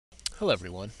Hello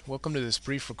everyone. Welcome to this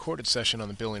brief recorded session on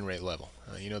the billing rate level.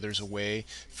 There's a way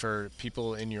for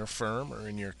people in your firm or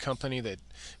in your company that,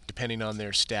 depending on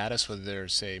their status, whether they're,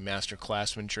 say, master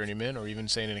classman, journeyman, or even,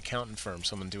 say, an accountant firm,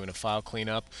 someone doing a file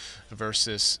cleanup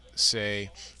versus, say,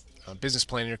 a business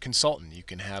planner or consultant, you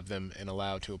can have them and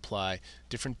allow to apply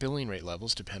different billing rate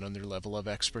levels depending on their level of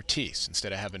expertise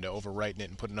instead of having to overwrite it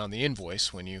and put it on the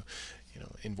invoice when you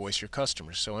invoice your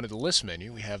customers. So under the list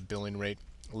menu, we have billing rate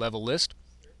level list.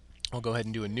 I'll go ahead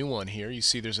and do a new one here. You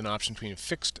see there's an option between a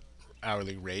fixed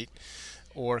hourly rate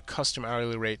or custom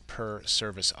hourly rate per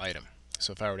service item.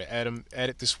 So if I were to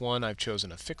edit this one, I've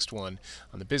chosen a fixed one.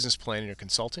 On the business planning or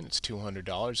consultant, it's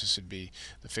 $200. This would be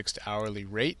the fixed hourly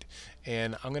rate.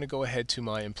 And I'm going to go ahead to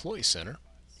my employee center,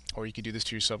 or you could do this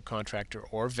to your subcontractor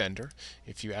or vendor.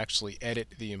 If you actually edit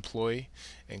the employee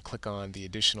and click on the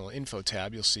additional info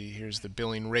tab, you'll see here's the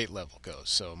billing rate level goes.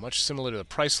 So much similar to the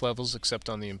price levels, except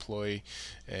on the employee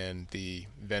and the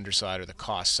vendor side, or the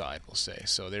cost side, we'll say.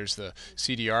 So there's the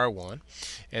CDR one.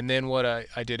 And then what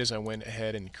I did is I went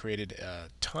ahead and created a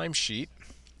timesheet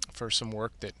for some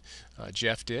work that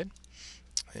Jeff did.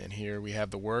 And here we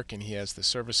have the work, and he has the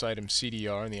service item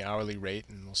CDR and the hourly rate,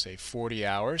 and we'll say 40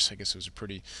 hours. I guess it was a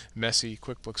pretty messy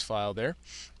QuickBooks file there.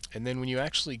 And then when you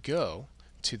actually go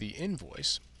to the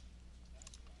invoice,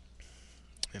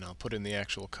 and I'll put in the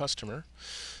actual customer,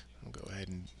 we'll go ahead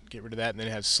and get rid of that, and then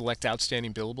it has select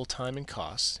outstanding billable time and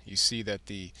costs. You see that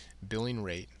the billing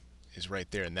rate is right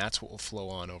there, and that's what will flow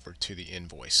on over to the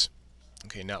invoice.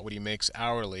 Okay, not what he makes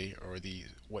hourly or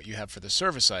what you have for the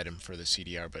service item for the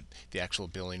CDR, but the actual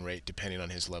billing rate depending on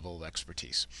his level of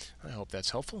expertise. I hope that's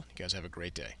helpful. You guys have a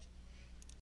great day.